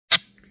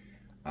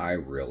I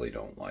really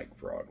don't like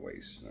fraud,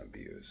 waste, and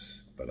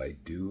abuse, but I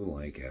do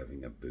like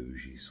having a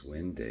bougie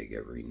swin dig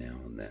every now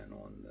and then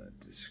on the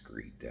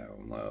discreet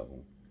down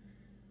low.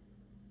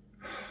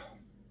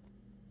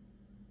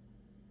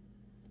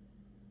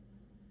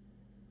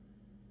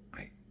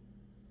 I,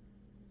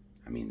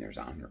 I mean, there's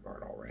Honor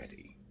Guard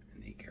already,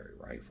 and they carry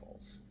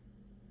rifles.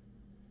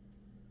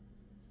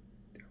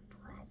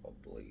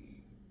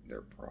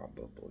 There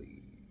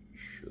probably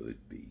should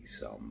be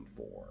some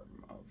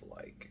form of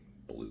like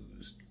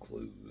Blues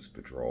Clues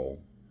patrol,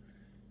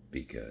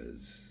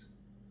 because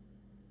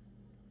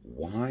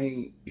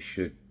why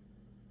should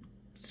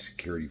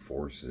security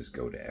forces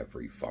go to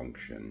every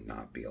function,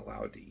 not be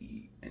allowed to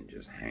eat, and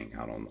just hang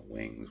out on the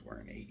wings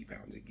wearing 80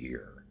 pounds of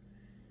gear,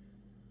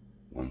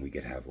 when we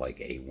could have like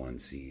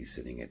A1Cs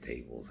sitting at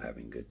tables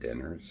having good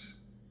dinners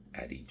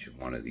at each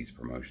one of these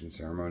promotion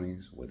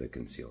ceremonies with a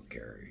concealed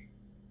carry?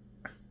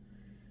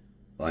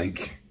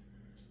 Like,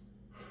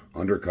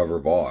 undercover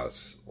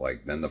boss,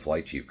 like, then the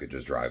flight chief could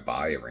just drive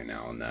by every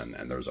now and then,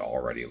 and there's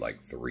already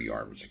like 3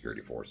 armed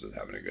security forces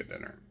having a good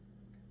dinner.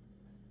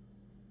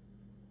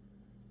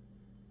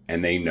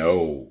 And they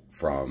know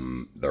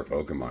from their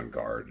Pokemon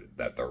card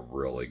that they're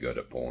really good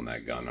at pulling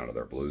that gun out of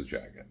their blues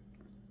jacket.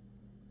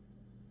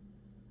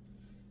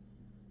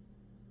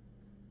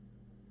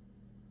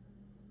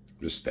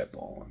 Just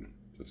spitballing.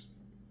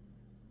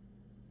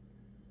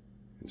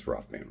 It's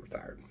rough being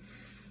retired.